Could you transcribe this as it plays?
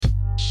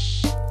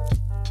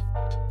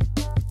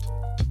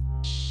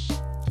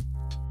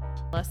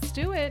Let's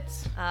do it.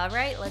 All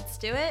right, let's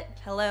do it.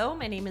 Hello,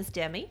 my name is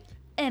Demi,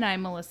 And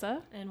I'm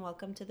Melissa. and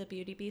welcome to the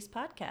Beauty Beast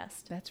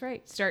podcast. That's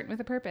right. Starting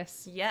with a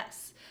purpose.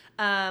 Yes,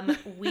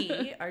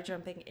 we are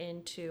jumping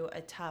into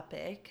a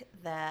topic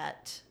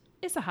that,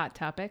 It's a hot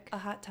topic. a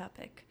hot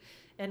topic,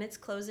 and it's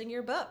closing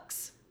your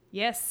books.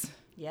 Yes.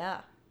 Yeah.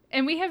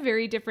 And we have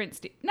very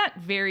different, not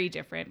very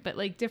different, but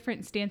like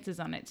different stances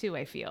on it too,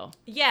 I feel.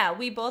 Yeah,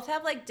 we both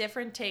have like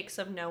different takes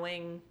on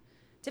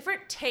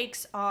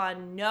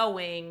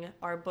knowing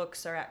our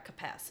books are at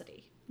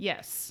capacity.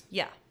 Yes.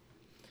 Yeah.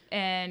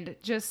 And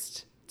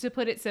just to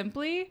put it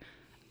simply,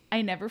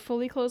 I never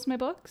fully close my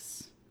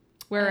books.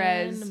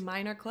 Whereas, And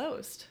mine are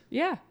closed,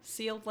 yeah.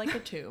 sealed like a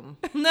tomb.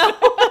 No,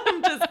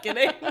 I'm just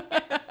kidding.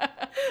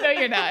 No,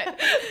 you're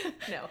not.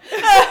 No.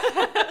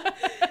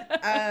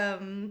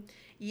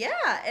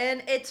 Yeah,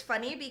 and it's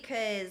funny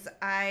because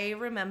I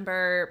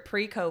remember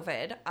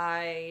pre-COVID,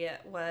 COVID,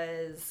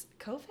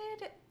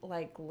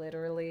 like,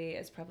 literally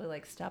is probably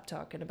like, stop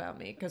talking about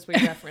me, because we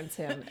reference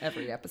him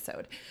every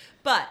episode.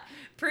 But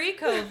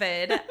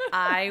pre-COVID,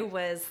 I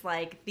was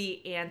like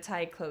the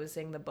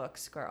anti-closing the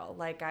books girl.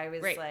 Like, I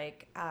was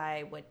like,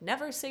 I would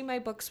never say my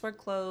books were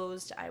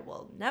closed. I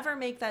will never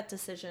make that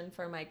decision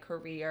for my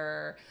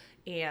career.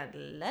 And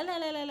la la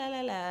la la la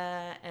la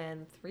la.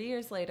 And 3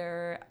 years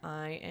later,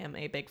 I am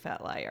a big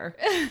fat liar.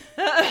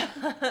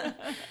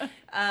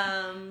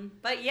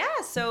 But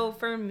yeah, so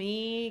for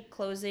me,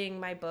 closing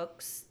my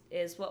books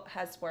is what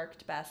has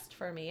worked best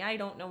for me. I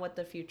don't know what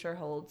the future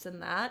holds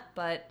in that,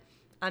 but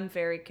I'm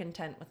very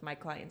content with my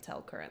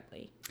clientele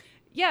currently.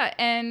 Yeah,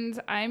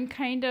 and I'm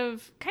kind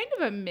of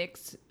a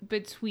mix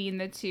between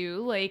the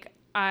two. Like,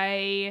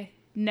 I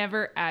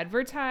never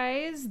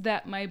advertise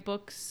that my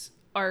books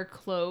are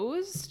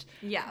closed.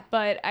 Yeah.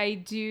 But I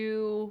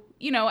do,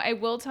 I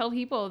will tell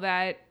people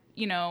that,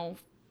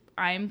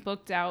 I'm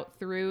booked out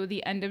through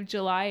the end of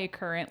July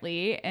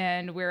currently,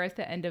 and we're at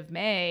the end of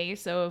May.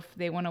 So if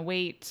they want to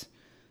wait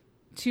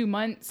 2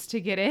 months to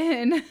get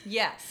in,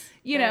 Yes.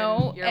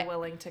 you're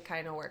willing to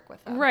kind of work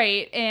with them.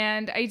 Right.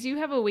 And I do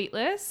have a wait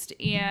list,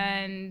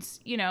 and,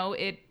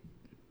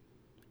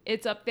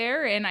 it's up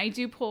there, and I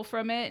do pull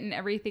from it and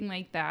everything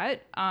like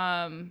that.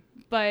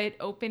 But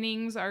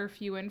openings are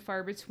few and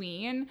far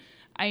between.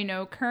 I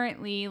know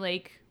currently,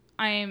 like,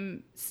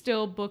 I'm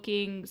still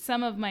booking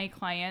some of my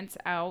clients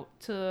out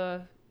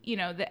to,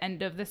 the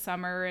end of the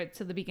summer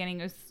to the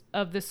beginning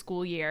of the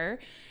school year.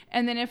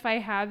 And then if I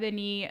have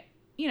any,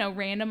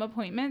 random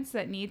appointments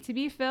that need to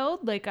be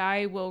filled, like,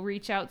 I will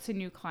reach out to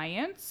new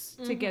clients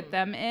to get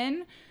them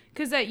in,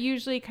 because that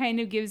usually kind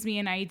of gives me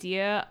an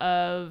idea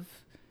of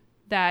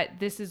that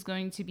this is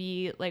going to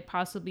be like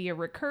possibly a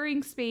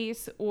recurring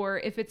space, or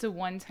if it's a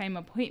one-time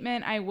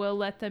appointment, I will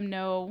let them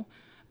know.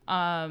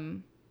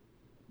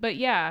 But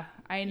yeah,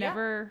 I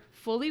never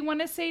fully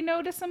want to say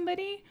no to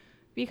somebody,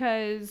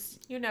 because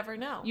You never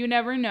know. you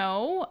never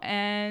know.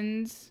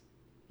 And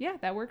yeah,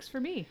 that works for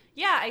me.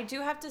 Yeah, I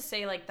do have to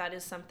say, like, that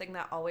is something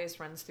that always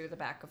runs through the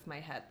back of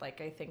my head.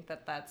 Like, I think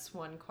that that's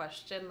one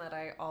question that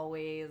I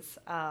always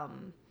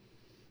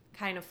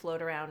kind of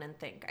float around and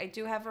think. I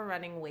do have a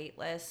running wait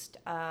list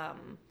that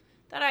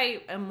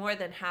I am more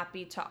than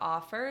happy to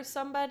offer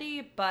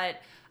somebody, but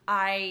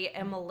I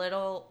am a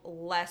little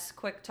less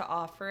quick to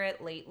offer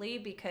it lately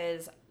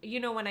because,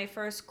 when I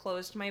first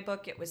closed my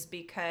book, it was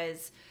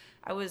because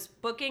I was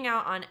booking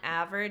out on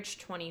average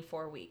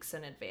 24 weeks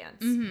in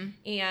advance.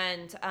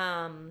 And,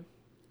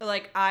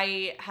 like,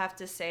 I have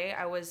to say,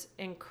 I was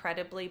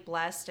incredibly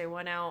blessed. I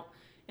went out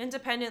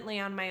independently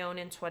on my own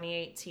in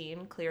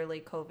 2018.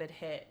 Clearly, COVID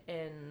hit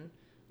in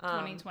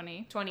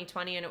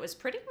 2020, and it was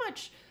pretty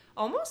much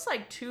almost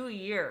like 2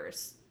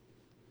 years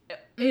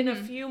in a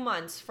few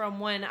months from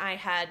when I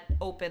had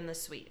opened the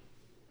suite.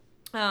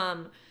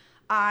 When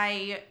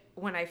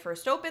I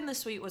first opened the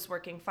suite, was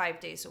working 5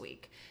 days a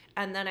week.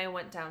 And then I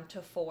went down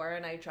to 4,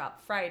 and I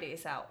dropped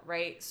Fridays out,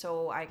 right?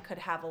 So I could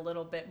have a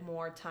little bit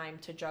more time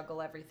to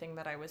juggle everything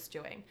that I was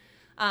doing.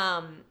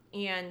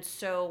 And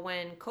so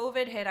when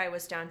COVID hit, I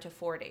was down to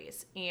 4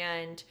 days.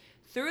 And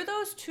through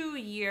those 2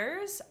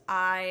 years,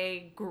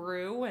 I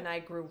grew, and I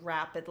grew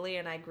rapidly,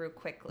 and I grew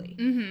quickly.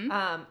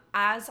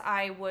 As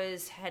I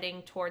was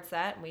heading towards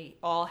that, and we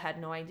all had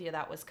no idea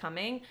that was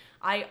coming,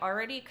 I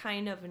already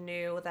kind of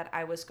knew that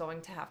I was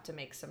going to have to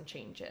make some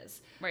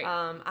changes. Right.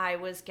 I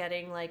was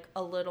getting like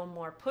a little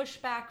more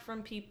pushback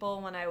from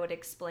people when I would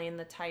explain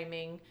the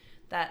timing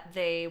that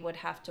they would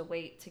have to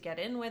wait to get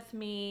in with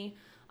me.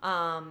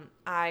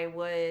 I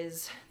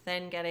was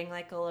then getting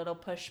like a little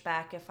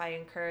pushback if I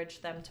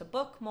encouraged them to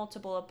book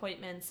multiple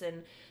appointments,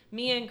 and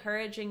me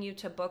encouraging you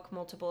to book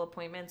multiple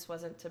appointments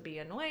wasn't to be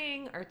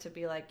annoying or to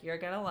be like, you're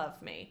gonna love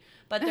me.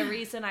 But the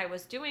reason I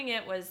was doing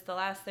it was the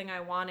last thing I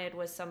wanted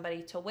was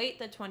somebody to wait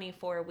the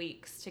 24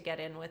 weeks to get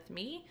in with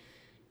me.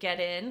 get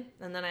in,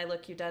 and then I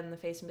look you dead in the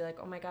face and be like,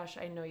 oh my gosh,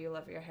 I know you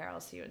love your hair. I'll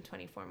see you in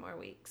 24 more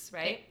weeks,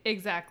 right?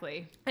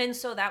 Exactly. And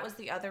so that was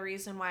the other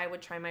reason why I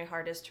would try my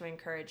hardest to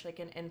encourage like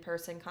an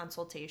in-person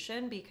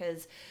consultation,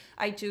 because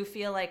I do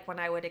feel like when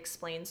I would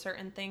explain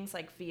certain things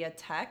like via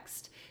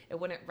text, it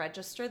wouldn't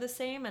register the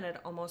same, and it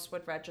almost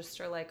would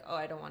register like, oh,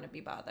 I don't want to be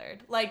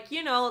bothered. Like,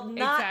 you know,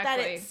 not that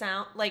it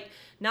sound like,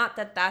 not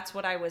that that's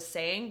what I was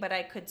saying, but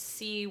I could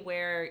see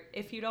where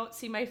if you don't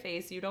see my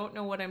face, you don't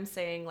know what I'm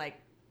saying, like,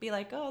 be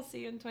like, oh, I'll see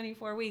you in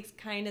 24 weeks,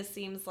 kind of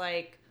seems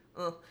like,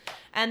 ugh.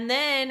 And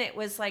then it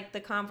was like the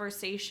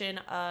conversation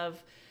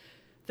of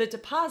the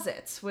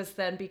deposits was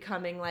then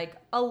becoming like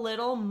a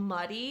little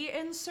muddy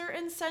in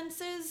certain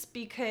senses,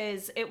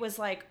 because it was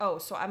like, oh,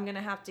 so I'm going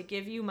to have to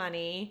give you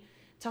money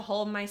to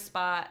hold my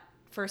spot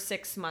for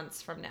 6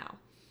 months from now.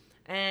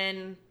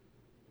 And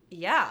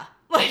yeah,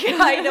 like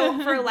I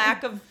don't, for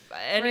lack of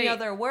any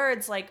other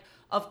words, like,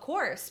 of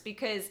course,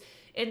 because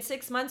in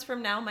 6 months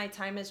from now, my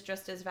time is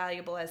just as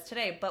valuable as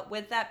today. But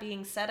with that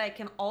being said, I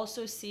can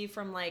also see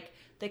from like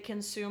the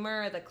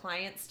consumer or the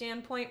client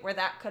standpoint where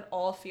that could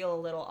all feel a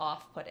little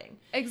off-putting.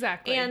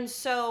 Exactly. And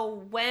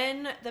so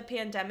when the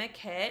pandemic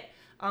hit,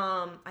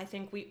 I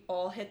think we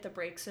all hit the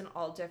brakes in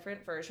all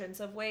different versions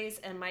of ways.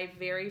 And my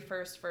very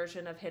first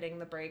version of hitting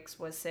the brakes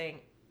was saying,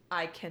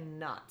 I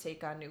cannot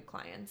take on new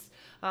clients.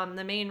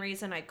 The main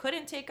reason I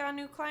couldn't take on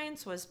new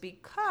clients was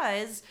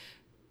because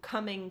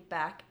coming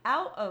back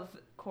out of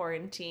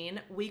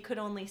quarantine, we could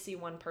only see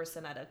one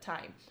person at a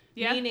time.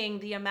 Yeah. Meaning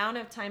the amount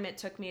of time it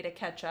took me to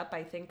catch up,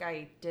 I think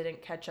I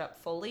didn't catch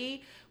up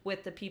fully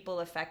with the people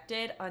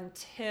affected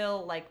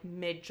until like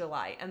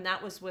mid-July. And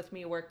that was with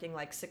me working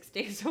like 6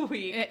 days a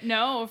week.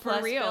 No, for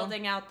plus real.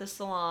 Building out the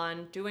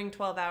salon, doing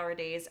 12-hour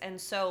days. And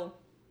so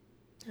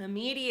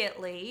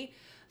immediately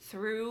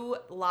through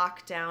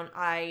lockdown,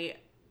 I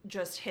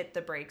just hit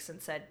the brakes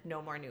and said,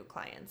 no more new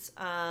clients.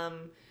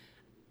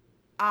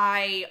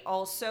 I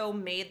also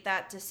made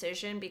that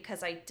decision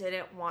because I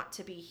didn't want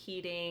to be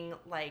heeding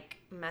like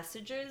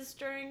messages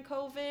during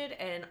COVID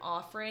and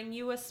offering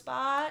you a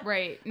spot.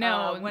 Right.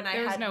 No, when I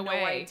had no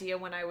idea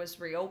when I was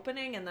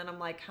reopening. And then I'm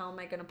like, how am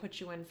I going to put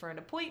you in for an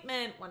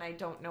appointment when I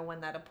don't know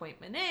when that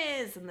appointment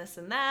is and this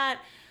and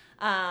that.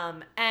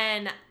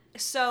 And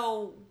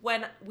so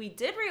when we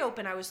did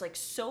reopen, I was like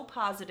so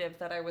positive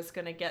that I was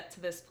going to get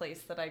to this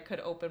place that I could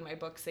open my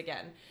books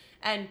again.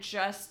 And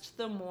just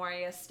the more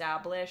I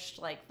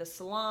established like the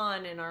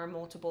salon and our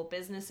multiple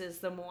businesses,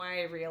 the more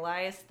I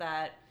realized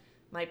that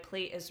my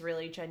plate is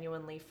really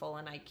genuinely full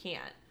and I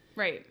can't.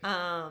 Right.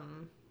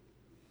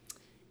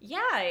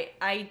 Yeah,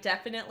 I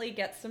definitely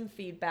get some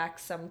feedback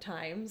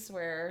sometimes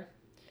where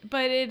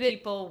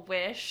people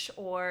wish,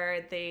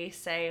 or they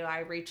say, I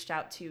reached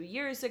out 2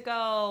 years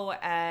ago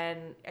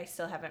and I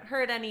still haven't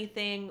heard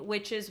anything,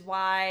 which is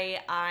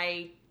why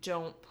I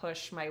don't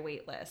push my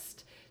wait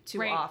list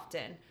too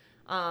often.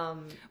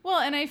 Well,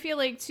 and I feel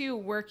like too,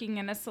 working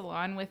in a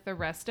salon with the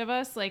rest of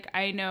us, like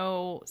I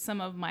know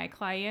some of my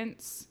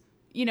clients,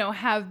 you know,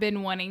 have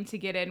been wanting to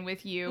get in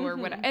with you or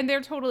what, and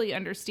they're totally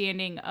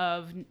understanding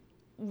of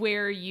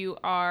where you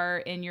are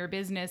in your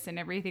business and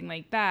everything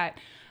like that.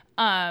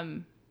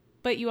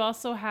 But you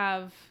also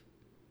have,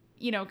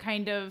 you know,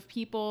 kind of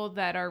people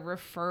that are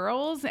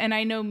referrals. And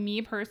I know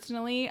me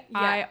personally,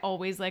 I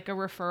always like a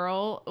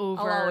referral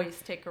over. I'll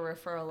always take a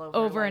referral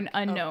over like, an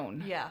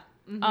unknown.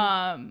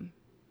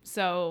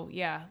 So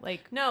yeah,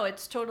 like, no,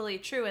 it's totally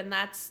true. And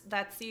that's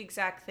the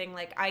exact thing.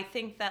 Like, I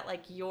think that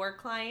like your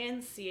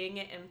clients seeing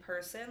it in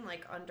person,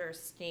 like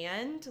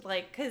understand,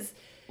 like, cause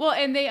well,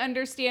 and they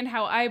understand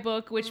how I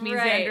book, which means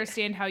they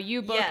understand how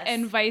you book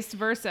and vice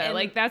versa. And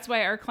like, that's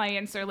why our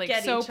clients are like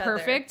so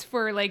perfect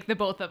for like the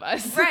both of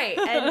us. Right.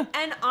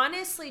 And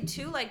honestly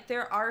too, like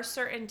there are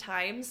certain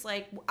times,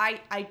 like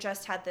I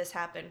just had this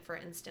happen, for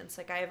instance,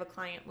 like I have a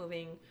client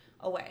moving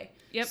away.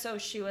 Yep. So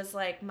she was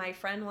like, my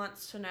friend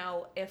wants to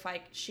know if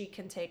she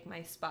can take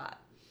my spot.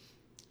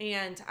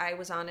 And I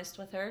was honest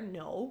with her,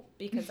 no,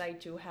 because I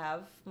do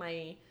have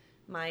my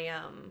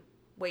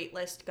wait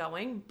list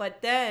going.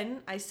 But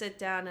then I sit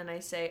down and I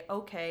say,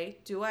 okay,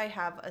 do I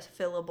have a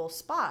fillable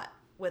spot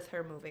with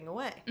her moving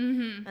away?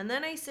 Mm-hmm. And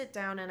then I sit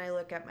down and I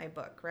look at my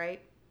book,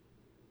 right?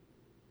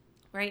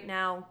 Right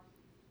now,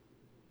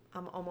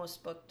 I'm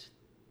almost booked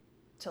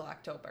till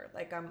October.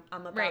 Like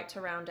I'm about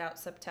to round out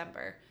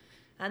September.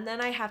 And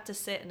then I have to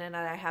sit and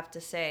I have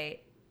to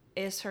say,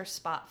 is her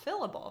spot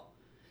fillable?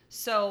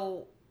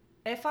 So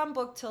if I'm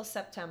booked till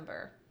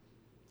September,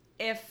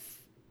 if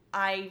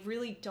I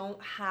really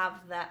don't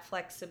have that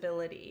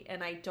flexibility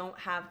and I don't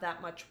have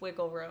that much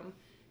wiggle room,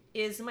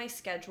 is my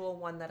schedule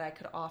one that I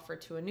could offer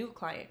to a new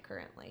client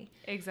currently?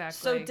 Exactly.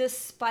 So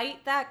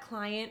despite that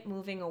client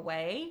moving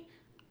away,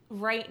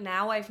 right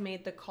now I've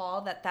made the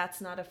call that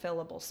that's not a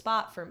fillable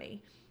spot for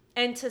me.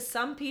 And to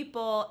some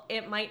people,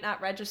 it might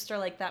not register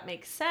like that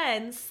makes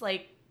sense,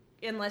 like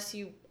unless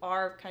you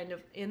are kind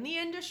of in the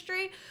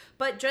industry.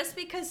 But just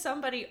because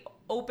somebody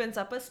opens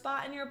up a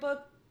spot in your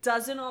book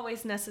doesn't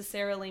always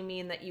necessarily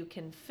mean that you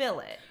can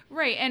fill it.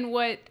 Right. And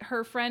what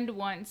her friend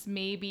wants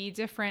may be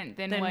different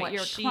than what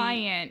your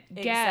client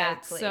gets.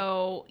 Exactly.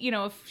 So, you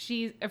know,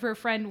 if her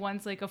friend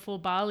wants like a full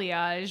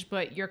balayage,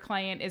 but your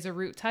client is a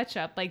root touch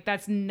up, like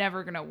that's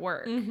never going to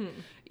work. Mm-hmm.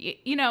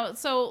 You know,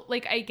 so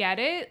like I get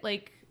it.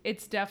 Like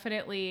it's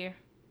definitely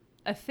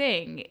a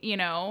thing, you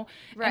know?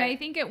 Right. And I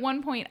think at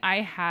one point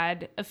I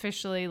had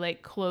officially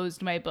like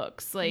closed my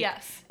books. Like,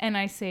 yes. And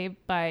I say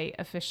by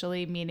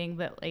officially meaning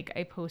that like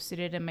I posted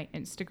it in my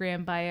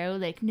Instagram bio,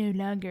 like no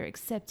longer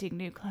accepting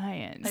new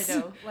clients. I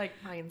know, like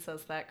mine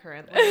says that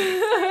currently.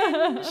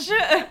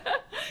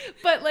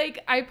 But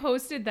like I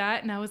posted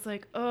that and I was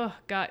like, oh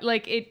God,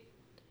 like it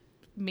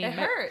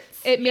hurts.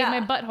 It made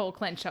my butthole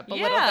clench up a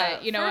little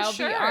bit, you know, I'll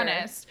be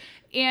honest.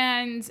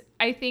 And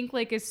I think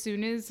like as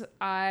soon as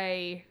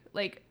I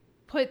like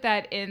put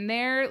that in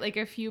there, like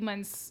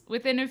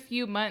within a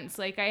few months,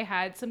 like I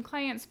had some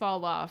clients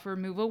fall off or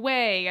move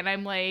away and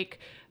I'm like,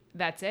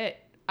 that's it.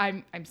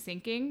 I'm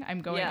sinking.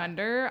 I'm going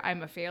under.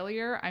 I'm a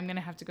failure. I'm going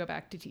to have to go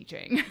back to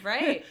teaching.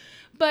 Right.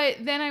 But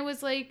then I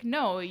was like,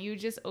 no, you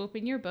just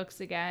open your books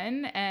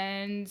again.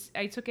 And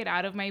I took it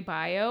out of my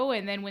bio.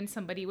 And then when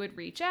somebody would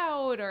reach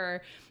out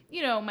or,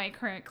 you know, my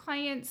current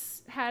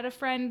clients had a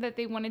friend that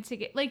they wanted to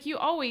get, like you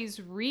always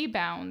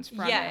rebound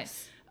from it.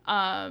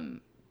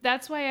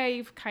 That's why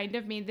I've kind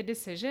of made the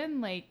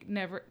decision, like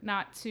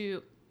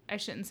I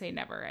shouldn't say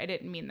never. I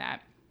didn't mean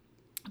that.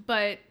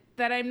 But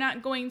that I'm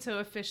not going to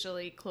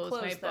officially close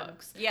my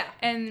books. Yeah.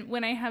 And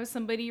when I have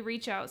somebody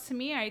reach out to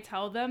me, I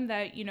tell them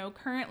that, you know,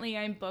 currently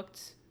I'm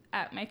booked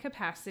at my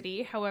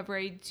capacity. However,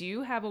 I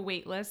do have a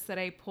wait list that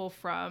I pull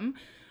from.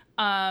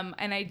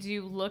 And I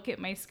do look at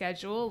my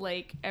schedule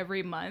like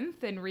every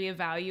month and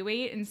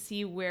reevaluate and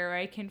see where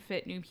I can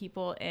fit new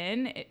people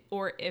in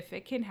or if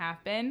it can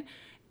happen.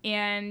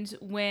 And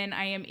when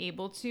I am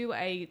able to,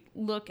 I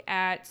look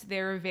at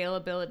their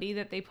availability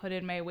that they put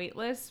in my wait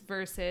list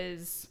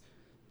versus,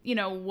 you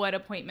know, what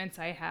appointments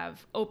I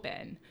have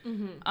open.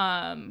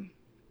 Mm-hmm.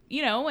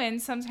 You know, and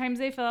sometimes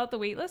they fill out the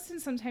wait list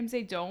and sometimes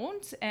they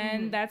don't.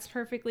 And that's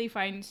perfectly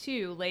fine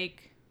too.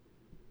 Like,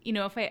 you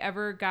know, if I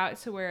ever got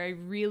to where I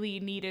really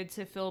needed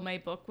to fill my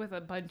book with a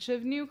bunch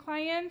of new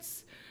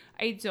clients,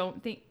 I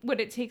don't think,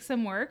 would it take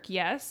some work?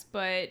 Yes,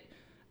 but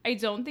I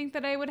don't think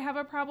that I would have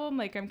a problem.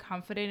 Like, I'm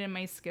confident in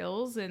my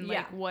skills and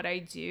like what I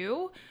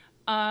do.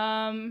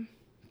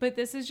 But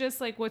this is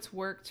just like what's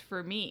worked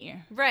for me.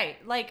 Right.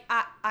 Like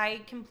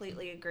I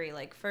completely agree.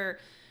 Like for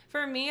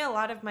me, a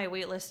lot of my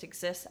wait list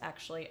exists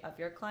actually of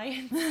your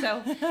clients.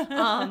 So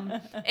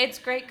it's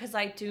great because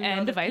I do know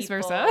and the vice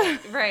people, versa.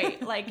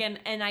 Right. Like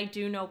and I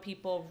do know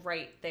people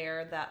right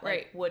there that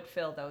like would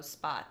fill those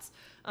spots.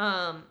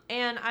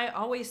 And I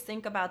always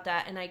think about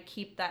that and I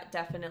keep that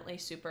definitely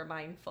super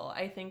mindful.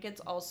 I think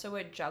it's also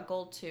a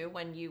juggle too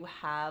when you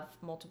have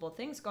multiple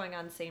things going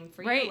on, same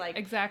for you. Like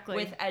exactly.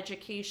 With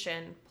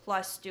education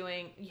plus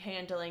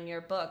handling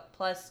your book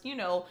plus, you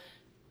know,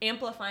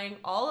 amplifying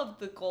all of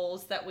the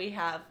goals that we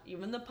have,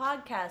 even the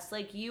podcast.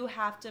 Like you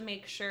have to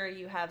make sure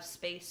you have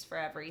space for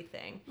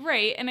everything.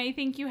 Right. And I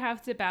think you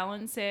have to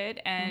balance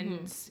it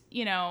and,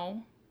 you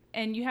know,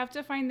 and you have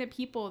to find the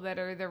people that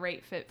are the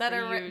right fit for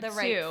you, the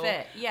right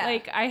fit. Yeah.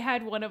 Like I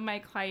had one of my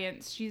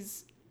clients,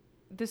 she's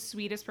the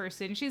sweetest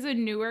person. She's a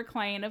newer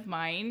client of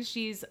mine.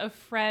 She's a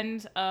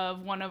friend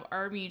of one of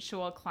our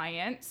mutual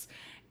clients.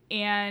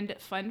 And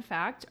fun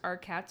fact, our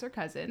cats are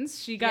cousins.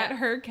 She got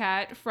her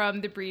cat from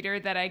the breeder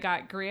that I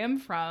got Graham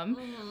from.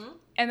 Mm-hmm.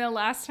 And the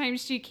last time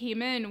she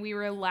came in, we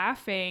were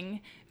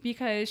laughing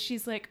because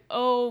she's like,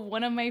 oh,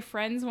 one of my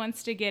friends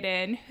wants to get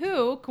in,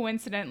 who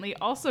coincidentally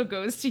also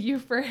goes to you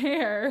for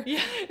hair.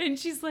 Yeah. And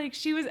she's like,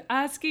 she was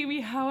asking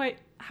me how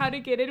to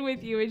get in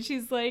with you. And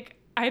she's like,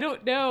 I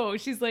don't know.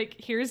 She's like,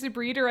 here's the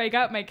breeder I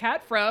got my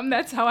cat from.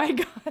 That's how I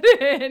got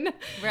in.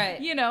 Right.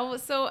 You know,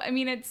 so I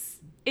mean, it's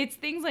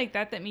things like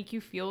that make you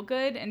feel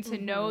good and to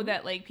know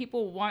that like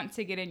people want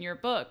to get in your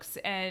books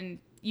and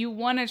you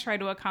want to try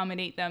to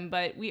accommodate them,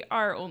 but we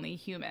are only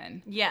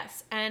human.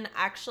 Yes. And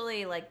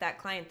actually, like that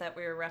client that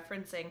we were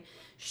referencing,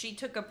 she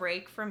took a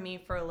break from me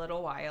for a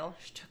little while.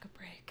 She took a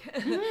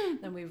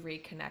break. Then we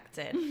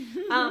reconnected.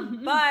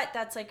 But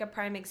that's like a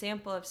prime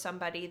example of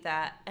somebody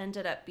that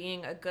ended up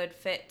being a good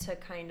fit to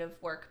kind of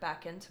work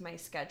back into my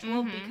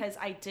schedule because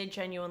I did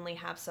genuinely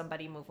have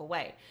somebody move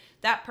away.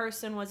 That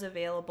person was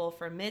available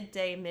for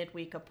midday,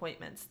 midweek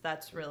appointments.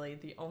 That's really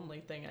the only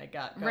thing I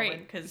got going.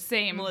 Right. Because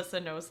same. Melissa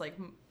knows like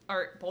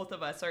both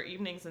of us, our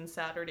evenings and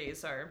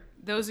Saturdays are...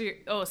 Those are...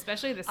 Oh,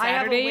 especially the I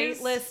Saturdays. have a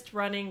wait list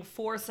running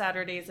for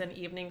Saturdays and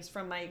evenings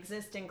from my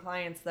existing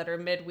clients that are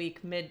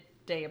midweek,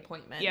 midday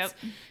appointments. Yep.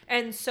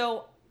 And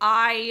so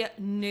I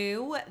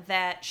knew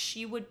that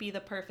she would be the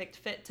perfect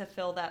fit to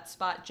fill that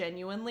spot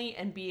genuinely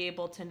and be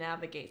able to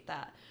navigate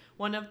that.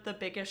 One of the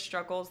biggest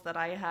struggles that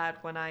I had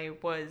when I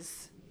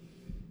was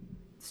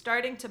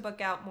starting to book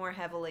out more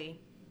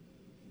heavily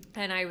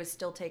and I was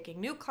still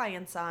taking new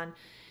clients on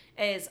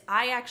is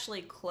I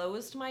actually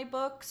closed my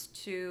books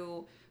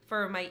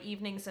for my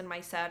evenings and my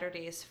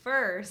Saturdays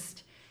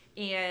first.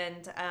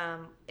 and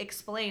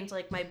explained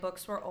like my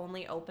books were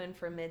only open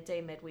for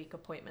midweek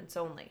appointments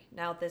only.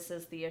 Now this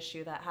is the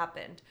issue that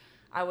happened.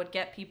 I would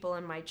get people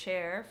in my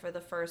chair for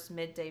the first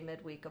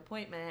midweek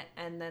appointment,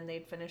 and then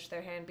they'd finish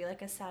their hair and be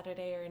like a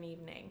Saturday or an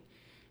evening.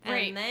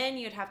 Right. And then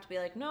you'd have to be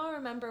like, no,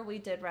 remember we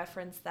did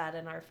reference that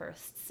in our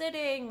first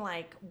sitting.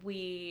 Like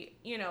we,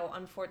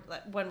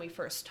 when we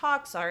first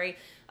talked,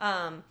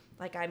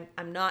 like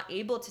I'm not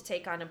able to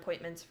take on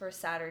appointments for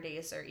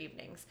Saturdays or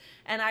evenings.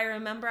 And I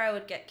remember I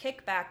would get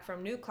kickback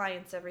from new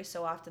clients every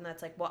so often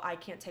that's like, well, I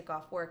can't take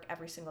off work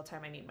every single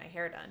time I need my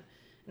hair done.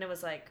 And it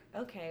was like,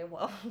 okay,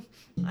 well,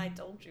 I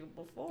told you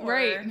before.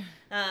 Right. And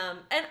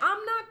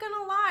I'm not going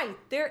to lie.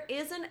 There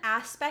is an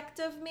aspect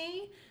of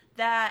me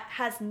that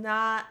has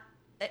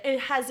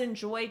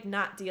enjoyed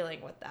not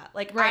dealing with that.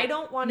 Like, right. I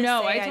don't want to say...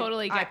 No, I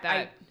totally get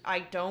that.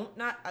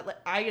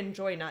 I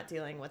enjoy not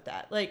dealing with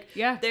that. Like,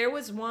 yeah. There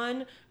was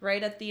one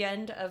right at the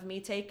end of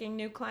me taking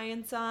new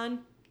clients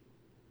on,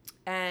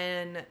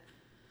 and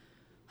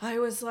I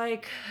was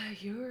like,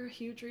 you're a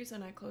huge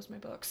reason I closed my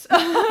books.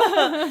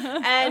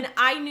 And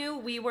I knew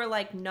we were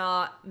like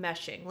not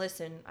meshing.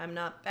 Listen, I'm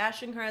not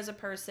bashing her as a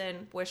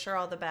person, wish her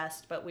all the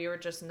best, but we were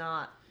just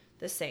not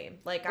the same.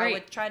 Like, right. I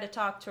would try to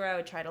talk to her, I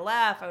would try to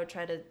laugh, I would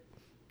try to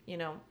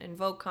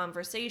invoke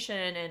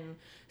conversation, and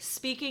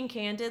speaking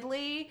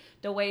candidly,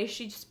 the way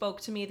she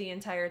spoke to me the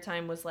entire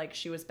time was like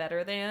she was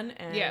better than,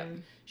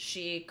 and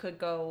she could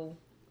go,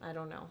 I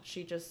don't know,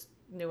 she just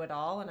knew it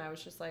all, and I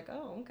was just like,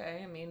 oh,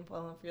 okay, I mean,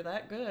 well, if you're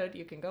that good,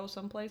 you can go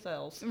someplace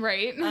else.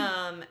 Right.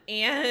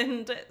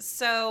 And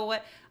so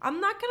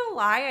I'm not gonna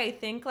lie, I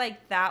think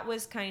like that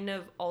was kind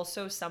of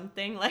also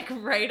something like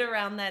right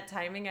around that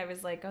timing, I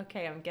was like,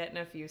 okay, I'm getting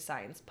a few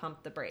signs,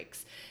 pump the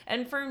brakes.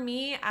 And for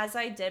me, as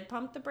I did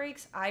pump the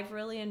brakes, I've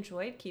really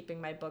enjoyed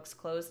keeping my books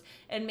closed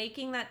and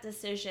making that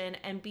decision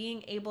and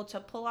being able to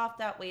pull off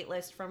that wait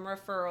list from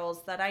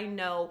referrals that I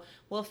know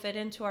will fit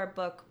into our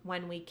book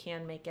when we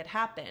can make it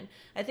happen.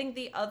 I think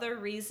the other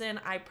reason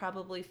I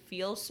probably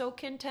feel so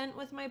content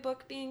with my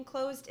book being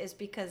closed is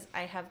because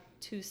I have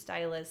 2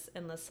 stylists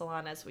in the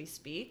salon as we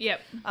speak.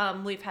 Yep.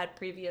 We've had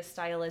previous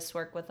stylists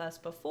work with us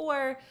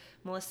before.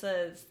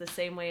 Melissa is the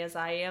same way as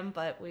I am,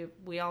 but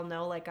we all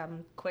know like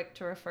I'm quick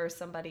to refer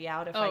somebody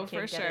out if I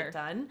can't get it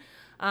done.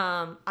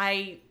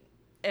 I'm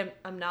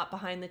not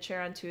behind the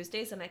chair on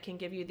Tuesdays, and I can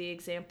give you the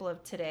example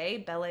of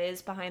today. Bella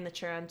is behind the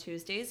chair on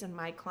Tuesdays, and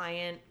my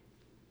client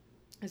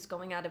is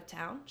going out of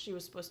town. She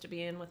was supposed to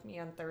be in with me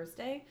on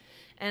Thursday.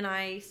 And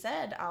I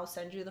said, I'll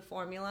send you the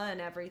formula and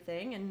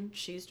everything. And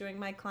she's doing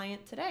my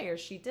client today, or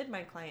she did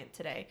my client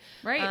today.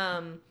 Right.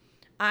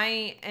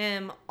 I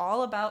am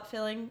all about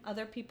filling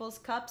other people's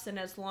cups. And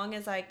as long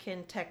as I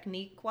can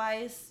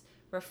technique-wise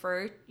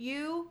refer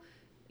you,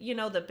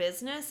 the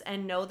business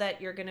and know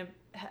that you're going to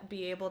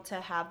be able to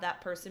have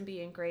that person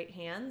be in great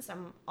hands,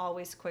 I'm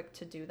always quick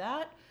to do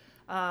that.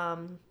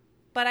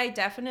 But I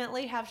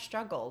definitely have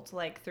struggled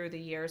like through the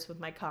years with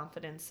my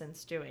confidence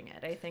since doing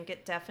it. I think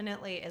it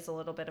definitely is a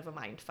little bit of a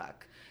mind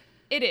fuck.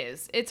 It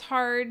is. It's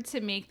hard to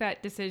make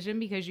that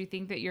decision because you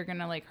think that you're going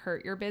to like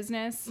hurt your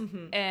business.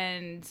 Mm-hmm.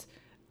 And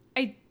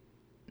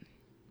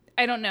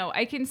I don't know.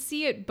 I can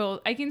see it both.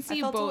 I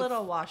felt a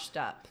little washed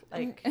up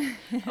like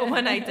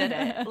when I did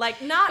it.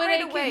 Like not but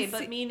right away,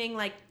 but meaning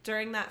like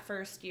during that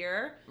first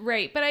year.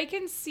 Right. But I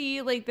can see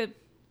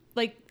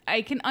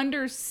I can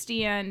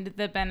understand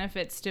the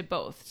benefits to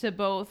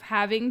both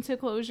having to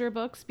close your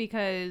books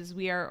because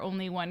we are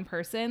only one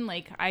person.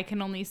 Like I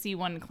can only see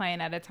one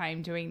client at a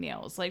time doing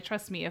nails. Like,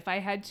 trust me, if I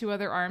had 2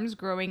 other arms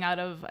growing out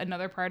of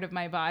another part of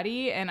my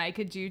body and I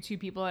could do 2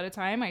 people at a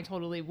time, I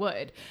totally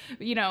would,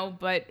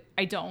 but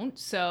I don't.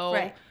 So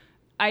right.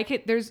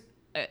 There's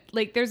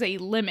a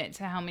limit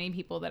to how many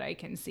people that I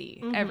can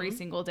see every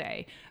single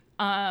day.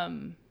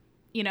 And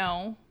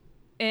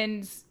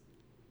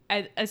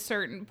at a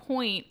certain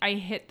point, I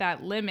hit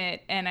that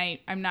limit, and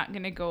I'm not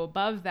going to go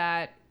above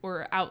that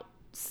or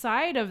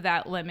outside of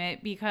that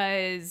limit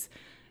because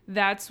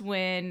that's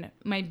when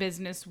my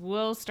business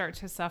will start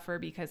to suffer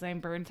because I'm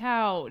burnt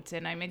out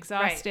and I'm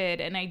exhausted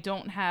and I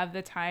don't have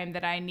the time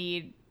that I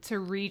need to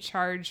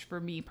recharge for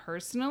me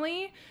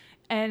personally.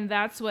 And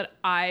that's what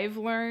I've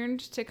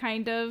learned to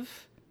kind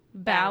of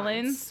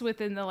balance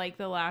within the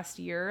last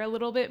year a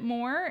little bit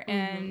more.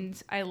 And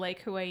I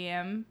like who I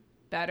am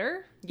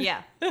better.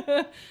 Yeah.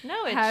 No,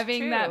 it's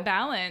having true. That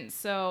balance.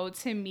 So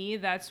to me,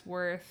 that's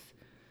worth,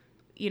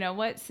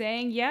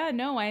 saying, yeah,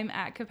 no, I'm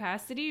at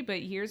capacity, but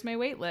here's my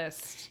wait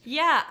list.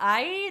 Yeah,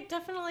 I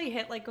definitely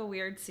hit like a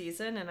weird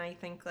season. And I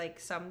think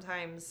like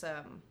sometimes,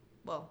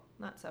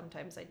 not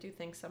sometimes, I do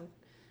think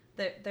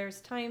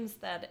there's times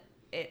that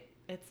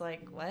it's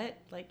like, what?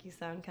 Like you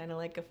sound kind of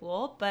like a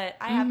fool. But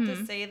I have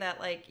to say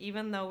that like,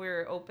 even though we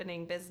were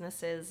opening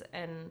businesses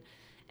and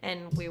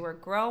we were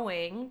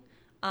growing,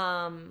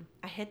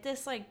 I hit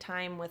this like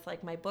time with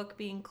like my book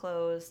being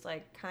closed,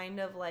 like kind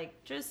of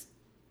like just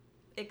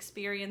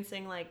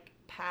experiencing like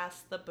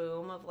past the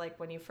boom of like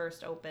when you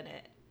first open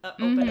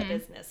a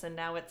business, and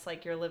now it's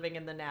like you're living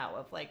in the now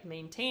of like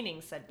maintaining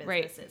said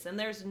businesses. Right. And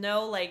there's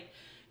no like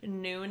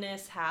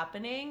newness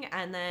happening,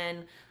 and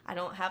then I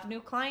don't have new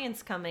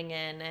clients coming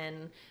in,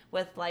 and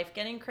with life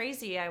getting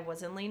crazy, I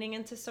wasn't leaning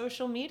into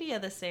social media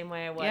the same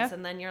way I was. Yeah.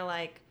 And then you're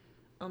like,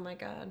 oh my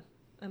God,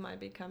 am I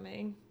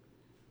becoming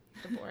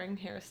the boring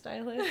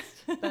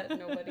hairstylist that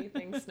nobody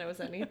thinks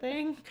knows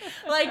anything?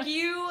 Like,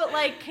 you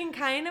like can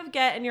kind of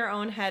get in your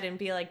own head and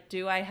be like,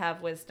 do I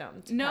have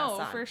wisdom to pass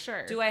on? For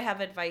sure. Do I have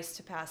advice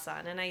to pass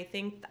on? And I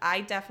think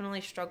I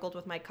definitely struggled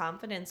with my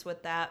confidence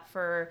with that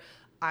for,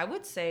 I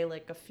would say,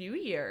 like a few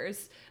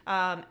years.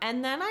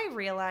 And then I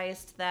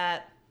realized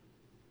that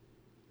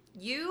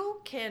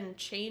you can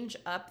change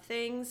up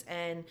things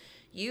and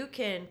you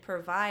can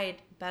provide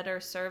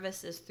better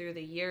services through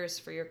the years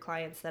for your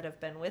clients that have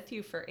been with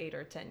you for 8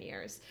 or 10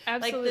 years.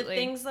 Absolutely. Like the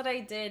things that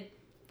I did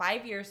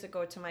 5 years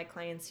ago to my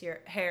clients'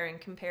 hair in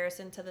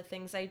comparison to the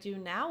things I do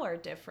now are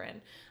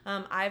different.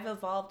 I've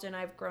evolved and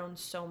I've grown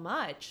so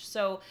much.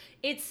 So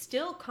it's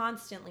still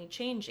constantly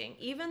changing.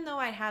 Even though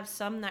I have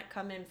some that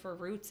come in for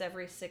roots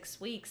every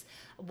 6 weeks,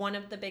 one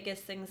of the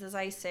biggest things, as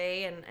I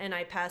say, and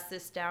I pass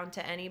this down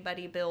to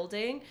anybody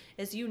building,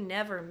 is you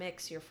never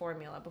mix your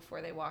formula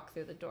before they walk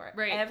through the door.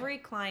 Right. Every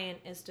client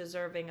is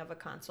deserving of a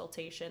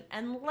consultation,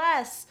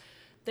 unless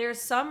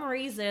there's some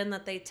reason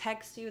that they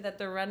text you that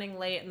they're running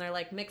late and they're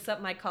like, mix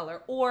up my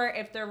color. Or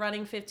if they're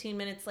running 15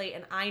 minutes late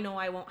and I know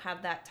I won't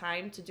have that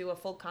time to do a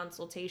full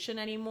consultation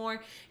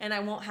anymore, and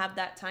I won't have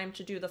that time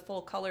to do the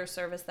full color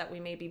service that we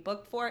may be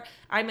booked for,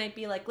 I might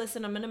be like,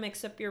 listen, I'm going to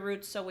mix up your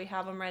roots so we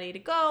have them ready to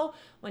go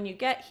when you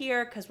get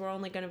here, because we're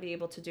only going to be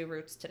able to do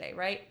roots today,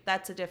 right?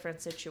 That's a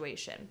different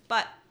situation.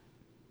 But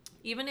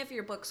even if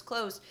your book's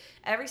closed,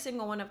 every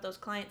single one of those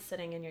clients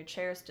sitting in your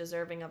chair is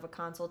deserving of a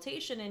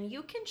consultation, and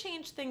you can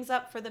change things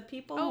up for the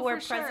people who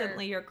are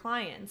presently your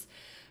clients.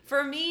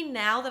 For me,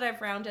 now that I've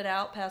rounded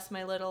out past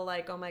my little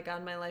like, oh my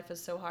God, my life is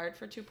so hard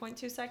for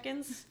 2.2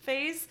 seconds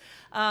phase,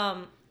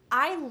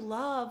 I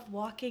love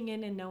walking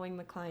in and knowing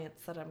the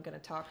clients that I'm going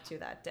to talk to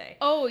that day.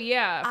 Oh,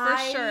 yeah,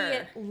 for sure.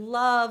 I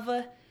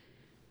love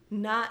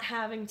not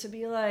having to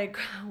be like,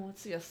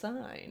 what's your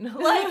sign?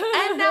 Like,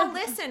 and now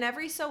listen,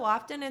 every so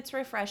often it's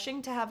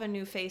refreshing to have a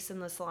new face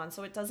in the salon.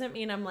 So it doesn't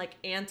mean I'm like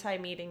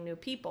anti-meeting new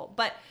people.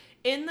 But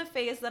in the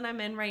phase that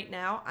I'm in right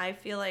now, I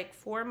feel like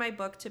for my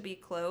book to be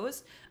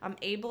closed, I'm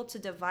able to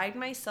divide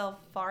myself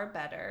far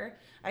better.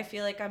 I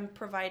feel like I'm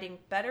providing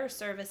better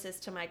services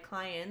to my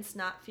clients,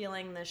 not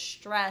feeling the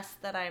stress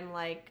that I'm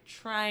like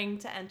trying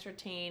to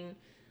entertain,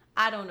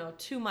 I don't know,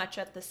 too much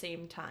at the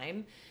same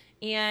time.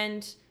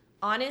 And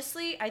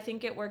honestly, I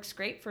think it works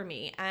great for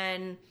me.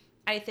 And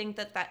I think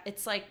that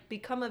it's like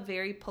become a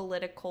very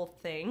political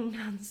thing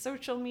on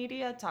social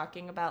media,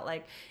 talking about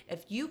like,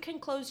 if you can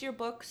close your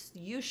books,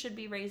 you should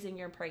be raising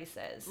your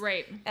prices.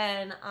 Right.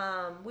 And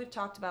we've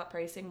talked about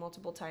pricing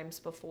multiple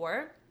times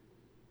before.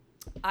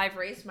 I've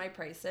raised my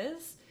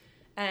prices,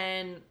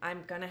 and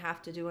I'm going to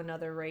have to do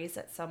another raise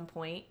at some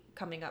point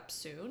coming up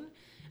soon.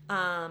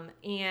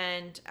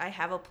 And I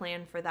have a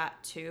plan for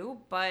that too,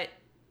 but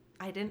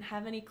I didn't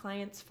have any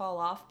clients fall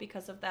off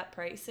because of that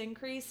price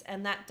increase.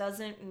 And that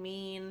doesn't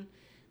mean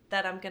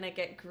that I'm going to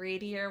get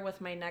greedier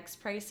with my next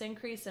price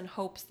increase in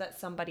hopes that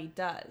somebody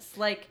does.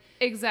 Like,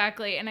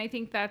 exactly. And I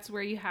think that's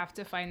where you have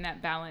to find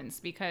that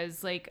balance,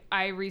 because like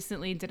I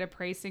recently did a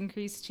price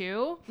increase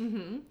too.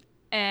 Mm-hmm.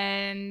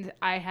 And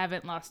I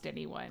haven't lost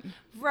anyone.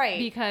 Right.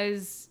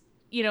 Because,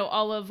 you know,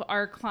 all of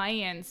our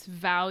clients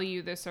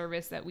value the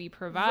service that we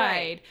provide.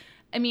 Right.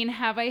 I mean,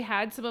 have I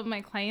had some of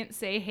my clients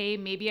say, hey,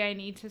 maybe I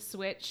need to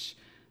switch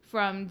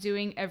from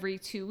doing every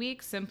 2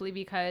 weeks simply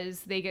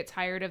because they get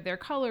tired of their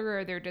color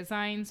or their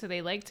design, so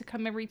they like to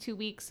come every 2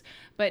 weeks.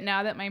 But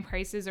now that my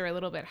prices are a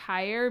little bit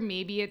higher,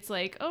 maybe it's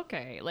like,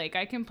 okay, like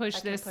I can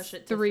push it to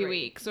 3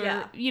 weeks,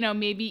 or, you know,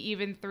 maybe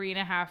even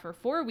 3.5 or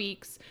 4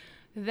 weeks.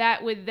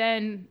 That would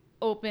then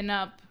open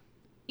up,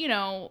 you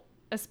know,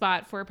 a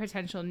spot for a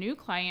potential new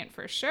client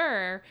for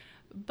sure.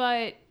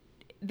 But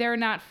they're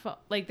not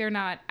they're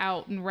not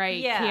out and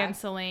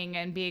canceling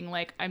and being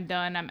like, I'm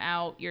done, I'm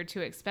out, you're too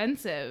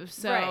expensive.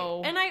 So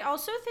right. And I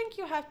also think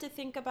you have to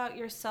think about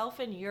yourself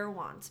and your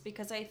wants,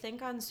 because I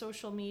think on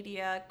social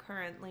media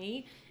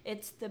currently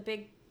it's the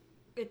big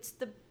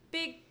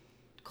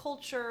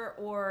culture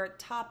or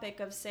topic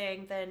of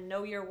saying, then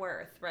know your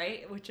worth,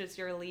 right? Which is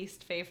your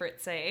least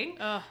favorite saying.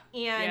 And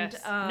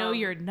yes. Know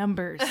your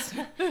numbers.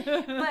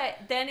 But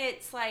then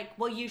it's like,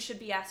 well, you should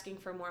be asking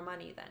for more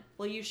money then.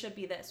 Well, you should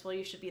be this. Well,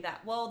 you should be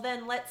that. Well,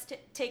 then let's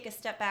take a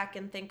step back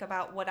and think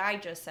about what I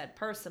just said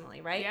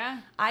personally, right?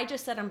 Yeah. I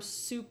just said I'm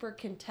super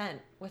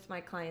content with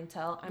my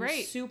clientele. I'm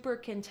super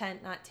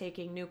content not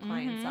taking new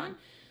clients on.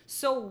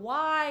 So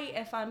why,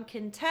 if I'm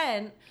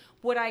content,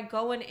 would I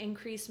go and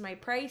increase my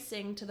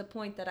pricing to the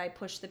point that I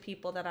push the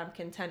people that I'm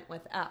content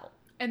with out?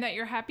 And that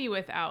you're happy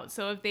with out.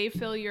 So if they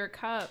fill your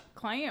cup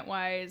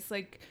client-wise,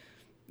 like,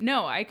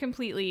 no, I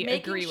completely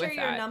agree with that. Making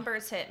sure your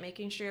numbers hit,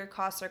 making sure your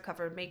costs are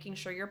covered, making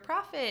sure your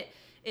profit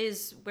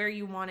is where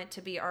you want it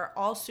to be are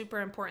all super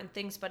important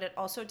things, but it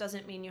also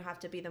doesn't mean you have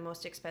to be the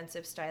most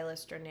expensive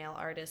stylist or nail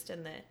artist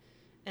in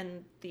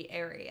in the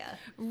area.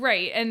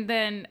 Right. And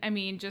then, I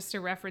mean, just to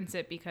reference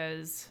it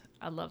because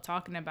I love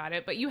talking about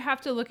it, but you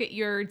have to look at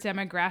your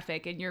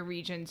demographic in your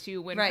region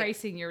too when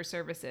pricing your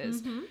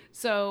services.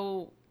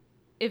 So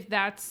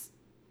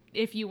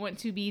if you want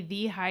to be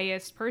the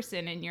highest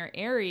person in your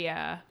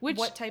area,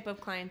 what type of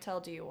clientele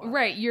do you want?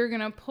 Right. You're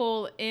going to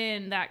pull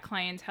in that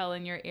clientele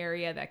in your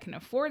area that can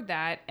afford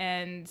that.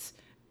 And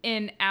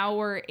in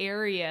our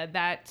area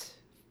that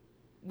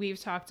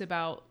we've talked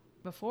about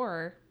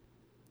before,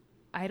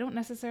 I don't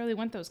necessarily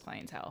want those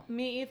clientele.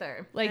 Me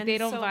either. Like, they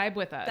don't vibe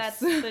with us.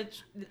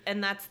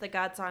 That's the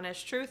God's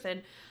honest truth.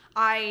 And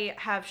I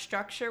have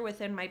structure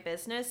within my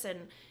business,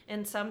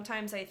 and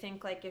sometimes I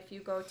think, like, if you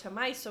go to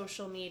my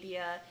social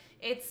media,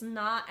 it's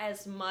not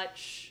as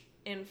much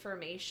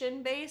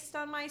information based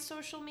on my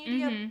social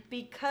media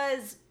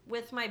because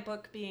with my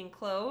book being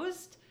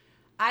closed,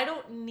 I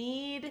don't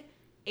need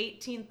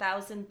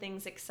 18,000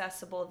 things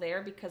accessible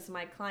there because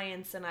my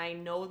clients and I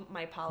know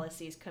my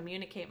policies,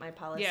 communicate my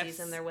policies,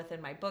 and they're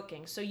within my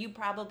booking. So you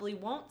probably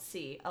won't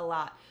see a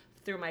lot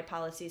through my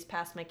policies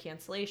past my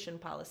cancellation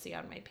policy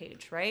on my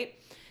page, right?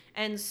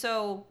 And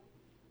so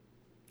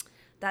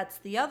that's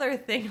the other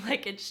thing.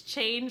 Like, it's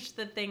changed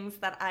the things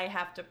that I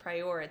have to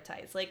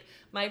prioritize. Like,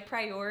 my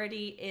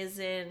priority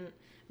isn't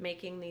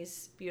making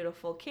these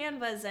beautiful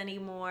canvas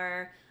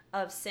anymore,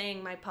 of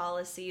saying my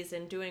policies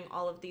and doing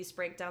all of these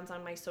breakdowns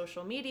on my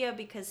social media,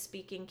 because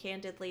speaking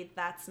candidly,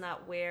 that's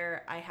not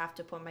where I have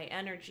to put my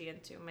energy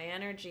into. My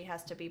energy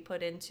has to be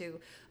put into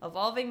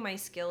evolving my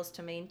skills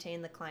to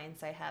maintain the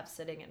clients I have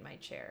sitting in my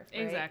chair.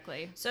 Right?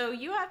 Exactly. So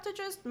you have to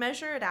just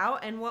measure it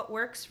out, and what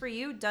works for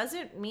you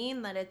doesn't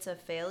mean that it's a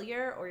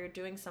failure or you're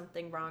doing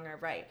something wrong or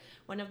right.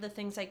 One of the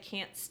things I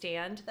can't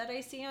stand that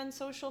I see on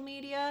social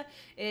media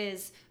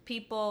is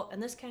people,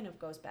 and this kind of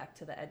goes back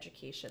to the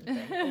education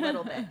thing a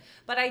little bit,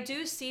 but I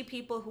do see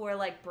people who are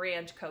like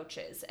brand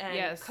coaches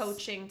and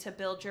coaching to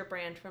build your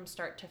brand from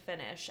start to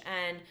finish.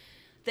 And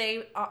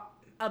they are,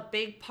 a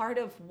big part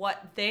of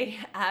what they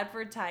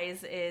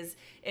advertise is,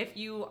 if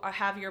you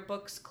have your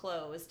books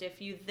closed,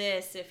 if you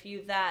this, if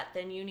you that,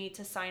 then you need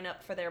to sign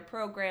up for their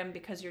program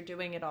because you're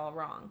doing it all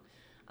wrong.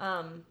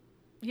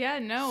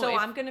 So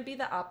I'm going to be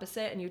the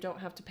opposite, and you don't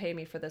have to pay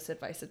me for this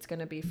advice. It's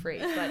going to be free.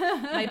 But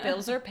my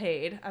bills are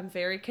paid. I'm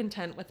very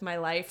content with my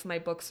life. My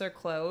books are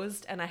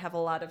closed, and I have a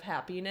lot of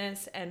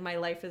happiness, and my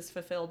life is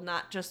fulfilled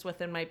not just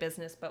within my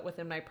business, but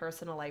within my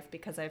personal life,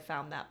 because I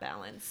found that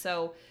balance.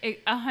 So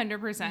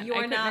 100%.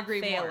 You're not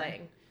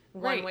failing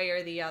one way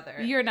or the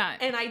other. You're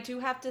not. And I do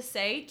have to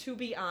say, to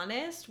be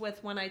honest,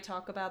 with when I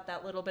talk about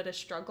that little bit of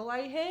struggle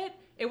I hit,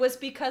 it was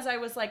because I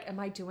was like, am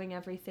I doing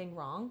everything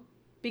wrong?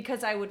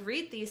 Because I would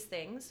read these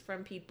things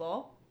from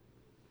people,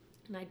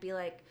 and I'd be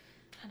like,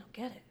 I don't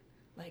get it.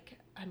 Like,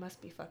 I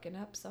must be fucking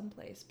up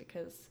someplace,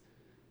 because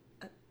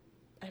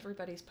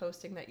everybody's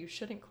posting that you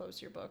shouldn't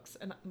close your books,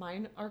 and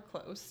mine are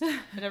closed.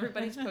 And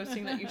everybody's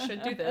posting that you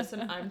should do this,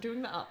 and I'm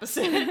doing the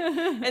opposite.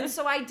 And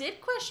so I did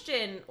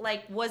question,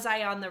 like, was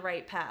I on the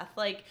right path?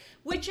 Like,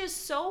 which is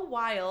so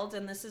wild,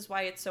 and this is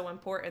why it's so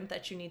important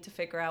that you need to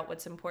figure out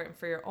what's important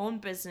for your own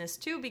business,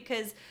 too,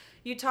 because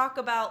you talk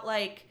about,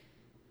 like,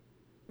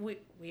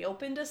 we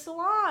opened a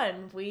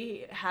salon,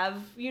 we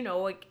have, you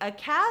know, a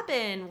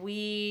cabin,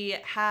 we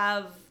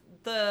have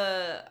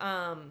the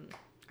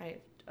I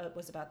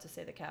was about to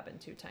say the cabin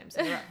 2 times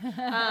in a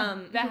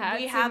row. The hats,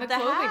 we have and the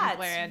hats,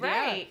 brand,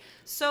 right? Yeah.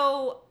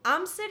 So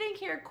I'm sitting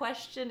here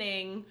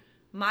questioning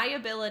my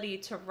ability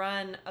to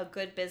run a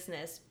good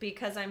business,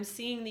 because I'm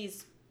seeing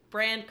these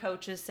brand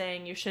coaches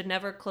saying you should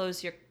never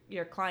close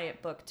your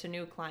client book to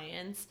new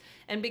clients,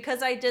 and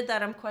because I did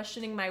that, I'm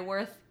questioning my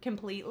worth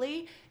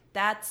completely.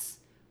 That's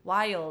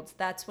wild.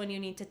 That's when you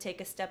need to take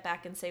a step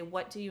back and say,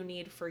 what do you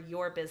need for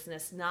your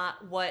business,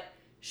 not what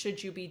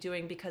should you be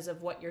doing because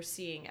of what you're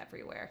seeing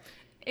everywhere.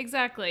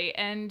 Exactly.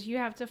 And you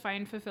have to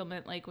find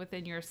fulfillment, like,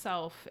 within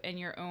yourself and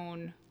your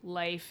own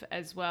life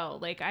as well.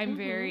 Like, I'm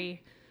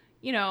very,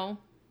 you know,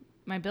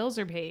 my bills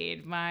are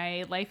paid,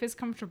 my life is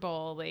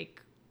comfortable,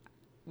 like,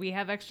 we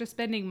have extra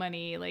spending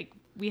money, like,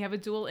 we have a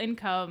dual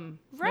income,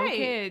 no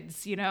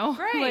kids, you know,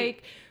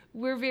 like,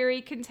 we're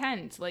very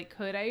content. Like,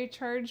 could I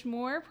charge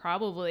more?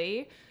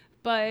 Probably.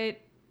 But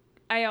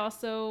I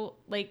also,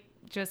 like,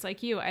 just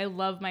like you, I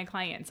love my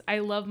clients. I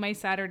love my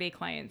Saturday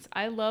clients.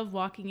 I love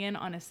walking in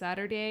on a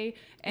Saturday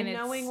and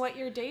knowing what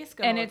your day's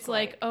going to look like. And it's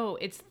like, oh,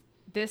 it's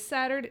this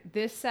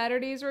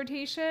Saturday's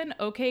rotation.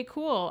 Okay,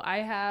 cool. I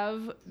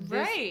have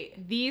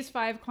these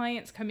 5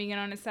 clients coming in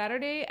on a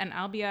Saturday, and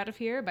I'll be out of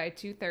here by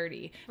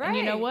 2:30. Right. And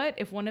you know what?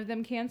 If one of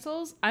them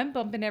cancels, I'm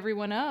bumping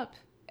everyone up.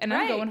 And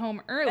I'm going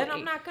home early. And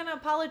I'm not going to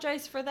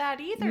apologize for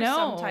that either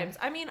sometimes.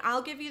 I mean,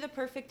 I'll give you the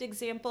perfect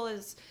example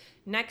is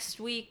next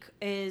week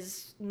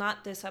is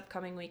not this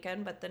upcoming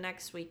weekend, but the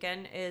next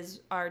weekend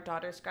is our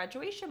daughter's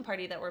graduation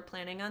party that we're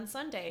planning on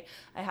Sunday.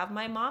 I have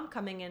my mom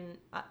coming in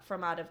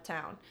from out of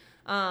town.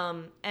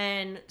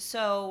 And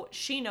so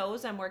she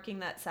knows I'm working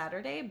that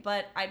Saturday,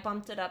 but I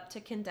bumped it up to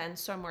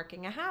condense, so I'm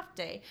working a half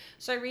day.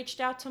 So I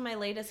reached out to my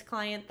latest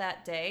client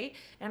that day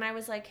and I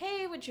was like,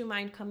 hey, would you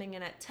mind coming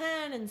in at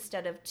 10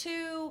 instead of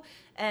 2?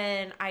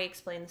 And I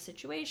explained the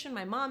situation.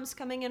 My mom's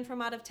coming in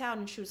from out of town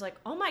and she was like,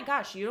 oh my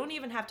gosh, you don't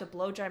even have to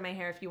blow dry my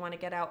hair if you want to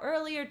get out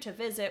earlier to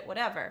visit,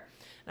 whatever.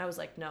 And I was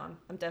like, no,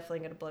 I'm definitely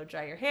going to blow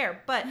dry your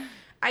hair. But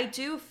I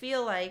do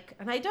feel like,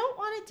 and I don't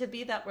want it to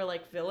be that we're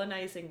like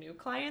villainizing new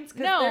clients,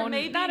 because there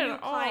may be new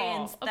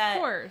clients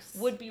that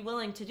would be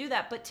willing to do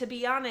that. But to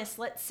be honest,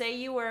 let's say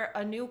you were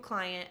a new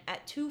client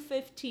at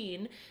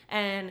 2:15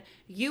 and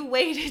you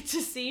waited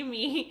to see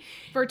me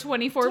for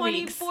 24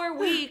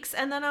 weeks.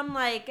 And then I'm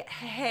like,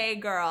 hey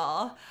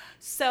girl,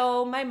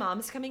 so my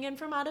mom's coming in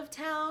from out of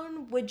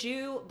town. Would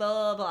you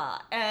blah, blah,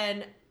 blah.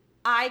 And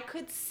I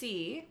could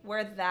see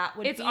where that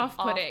would be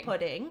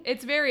off-putting.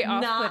 It's very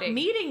off-putting. Not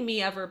meeting me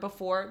ever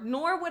before,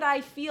 nor would I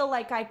feel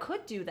like I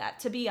could do that.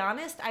 To be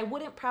honest, I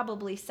wouldn't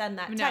probably send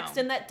that text.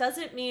 And that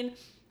doesn't mean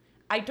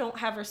I don't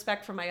have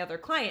respect for my other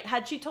client.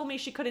 Had she told me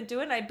she couldn't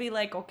do it, I'd be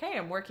like, okay,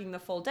 I'm working the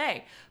full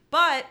day.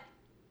 But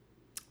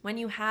when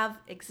you have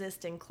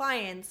existing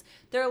clients,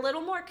 they're a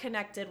little more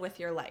connected with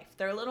your life.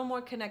 They're a little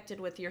more connected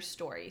with your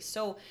story.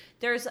 So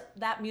there's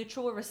that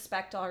mutual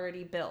respect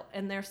already built,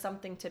 and there's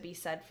something to be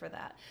said for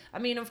that. I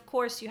mean, of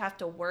course, you have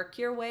to work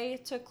your way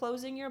to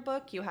closing your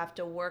book. You have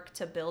to work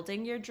to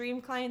building your dream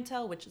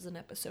clientele, which is an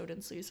episode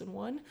in season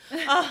 1.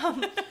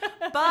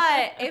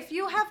 But if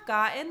you have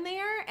gotten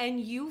there and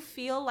you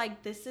feel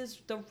like this is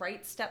the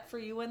right step for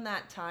you in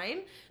that time,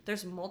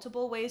 there's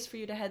multiple ways for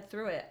you to head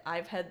through it.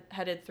 I've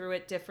headed through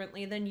it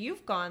differently than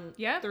you've gone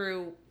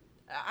through.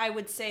 I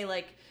would say,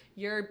 like,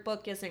 your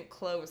book isn't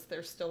closed.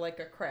 There's still like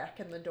a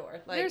crack in the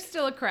door. Like, there's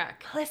still a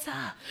crack.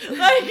 Alyssa.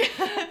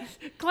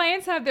 Like,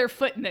 clients have their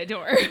foot in the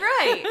door.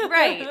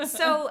 Right.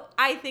 So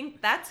I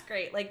think that's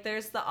great. Like,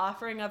 there's the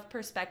offering of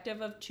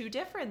perspective of two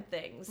different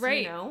things,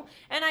 right? You know?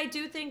 And I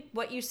do think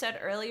what you said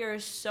earlier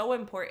is so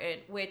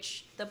important,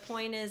 which the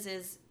point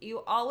is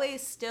you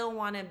always still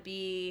want to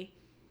be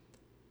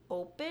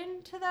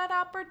open to that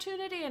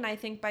opportunity. And I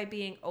think by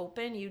being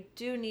open, you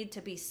do need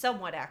to be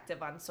somewhat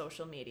active on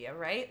social media,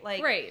 right?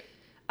 Like, right.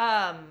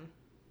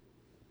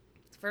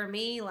 For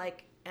me,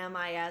 like, am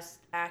I as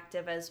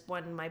active as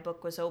when my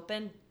book was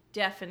open?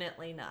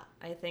 Definitely not.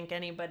 I think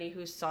anybody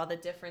who saw the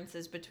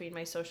differences between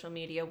my social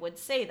media would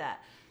say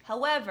that.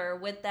 However,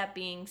 with that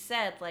being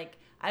said, like,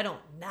 I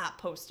don't not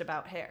post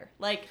about hair.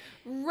 Like,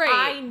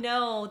 I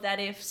know that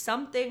if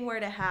something were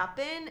to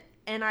happen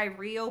and I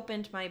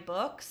reopened my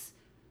books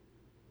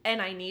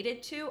and I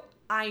needed to,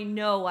 I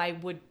know I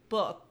would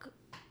book,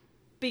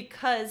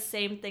 because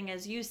same thing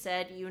as you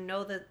said, you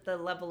know that the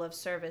level of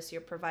service you're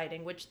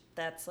providing, which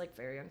that's like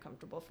very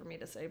uncomfortable for me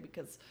to say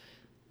because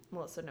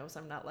Melissa knows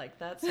I'm not like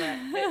that. So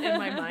in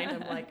my mind,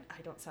 I'm like,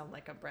 I don't sound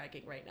like I'm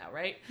bragging right now,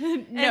 right?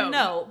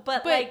 No,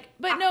 but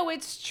no,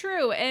 it's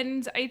true.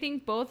 And I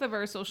think both of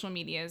our social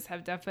medias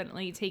have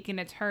definitely taken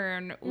a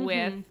turn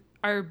with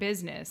our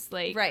business.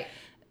 Like,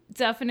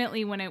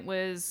 definitely when it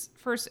was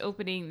first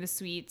opening the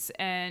suites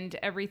and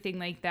everything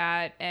like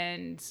that,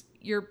 and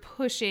you're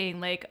pushing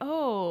like,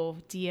 oh,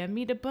 DM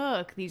me to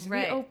book. These are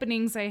the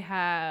openings I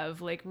have.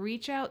 Like,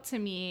 reach out to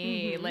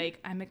me. Like,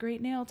 I'm a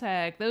great nail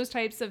tech. Those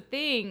types of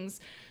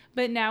things.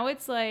 But now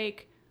it's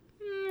like,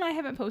 I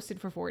haven't posted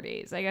for 4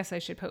 days. I guess I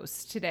should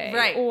post today.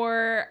 Right.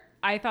 Or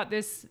I thought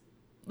this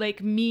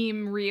like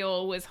meme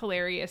reel was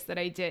hilarious that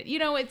I did. You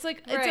know, it's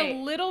like, it's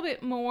a little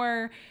bit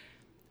more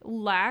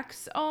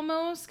lax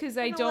almost, because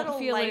I don't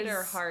feel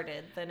lighter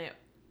hearted than it.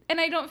 And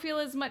I don't feel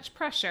as much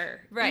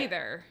pressure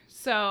either.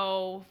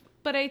 So,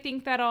 but I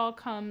think that all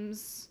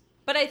comes.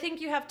 But I think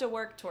you have to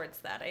work towards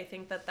that. I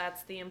think that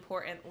that's the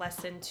important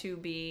lesson to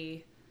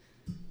be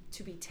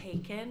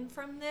taken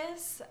from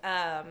this,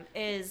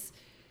 is,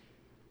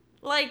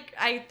 like,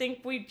 I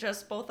think we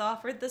just both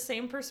offered the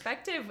same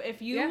perspective.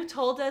 If you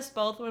told us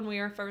both when we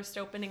were first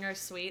opening our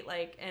suite,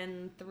 like,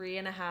 in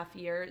 3.5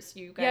 years,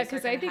 you guys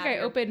because I think I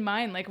opened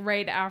mine, like,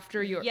 right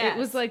after your, it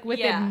was, like,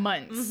 within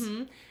months.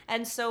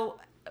 And so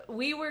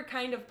we were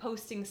kind of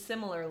posting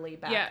similarly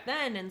back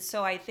then. And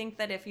so I think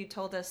that if you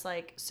told us,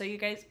 like, so you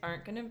guys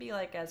aren't going to be,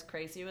 like, as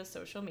crazy with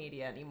social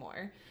media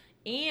anymore,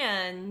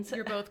 and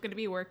you're both going to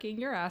be working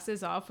your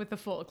asses off with the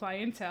full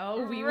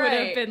clientele, we would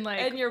have been like,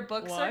 and your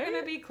books are going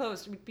to be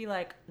closed, we'd be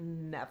like,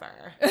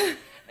 never.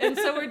 And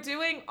so we're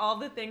doing all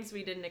the things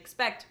we didn't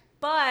expect,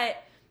 but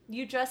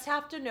you just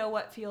have to know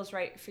what feels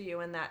right for you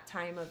in that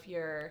time of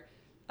your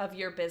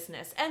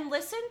business, and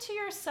listen to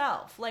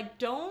yourself. Like,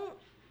 don't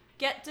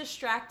get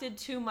distracted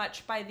too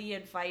much by the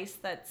advice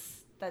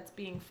that's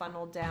being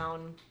funneled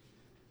down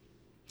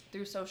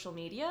through social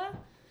media.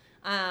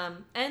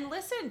 And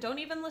listen, don't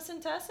even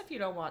listen to us if you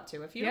don't want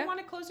to. If you don't want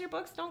to close your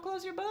books, don't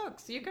close your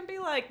books. You can be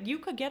like, you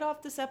could get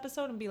off this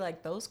episode and be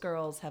like, those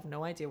girls have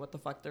no idea what the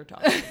fuck they're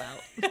talking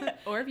about.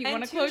 Or if you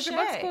want to close your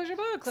books, close your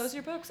books. Close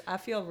your books. I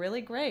feel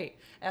really great.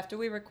 After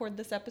we record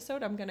this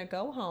episode, I'm going to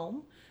go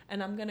home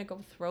and I'm going to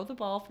go throw the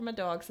ball for my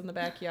dogs in the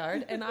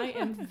backyard. And I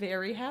am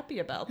very happy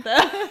about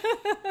that.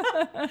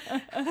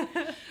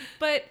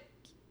 But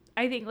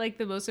I think like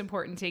the most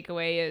important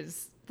takeaway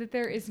is that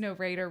there is no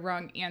right or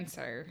wrong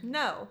answer.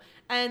 No.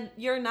 And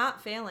you're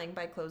not failing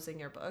by closing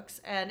your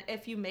books. And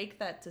if you make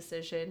that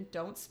decision,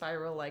 don't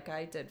spiral like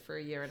I did for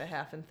a year and a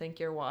half and think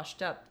you're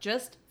washed up.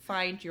 Just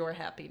find your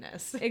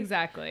happiness.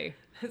 Exactly.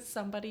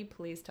 Somebody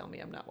please tell me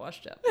I'm not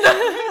washed up.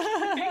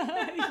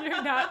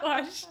 You're not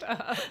washed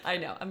up. I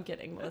know. I'm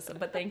kidding, Melissa,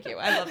 but thank you.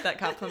 I love that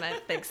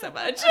compliment. Thanks so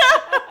much.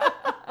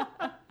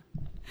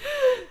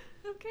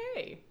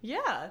 Okay.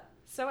 Yeah.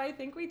 So I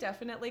think we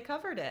definitely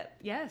covered it.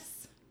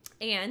 Yes.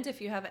 And if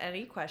you have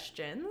any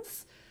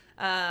questions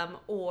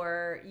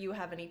or you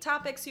have any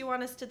topics you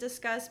want us to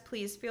discuss,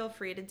 please feel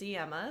free to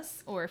DM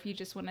us. Or if you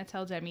just want to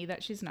tell Demi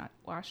that she's not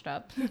washed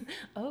up.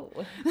 Oh,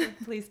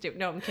 please do.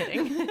 No, I'm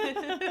kidding.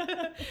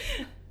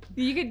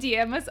 You could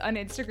DM us on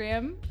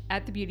Instagram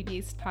at The Beauty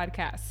Beast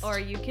Podcast. Or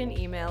you can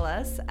email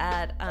us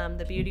at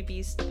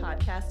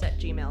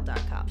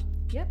thebeautybeastpodcast@gmail.com.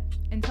 Yep.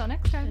 Until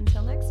next time.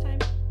 Until next time.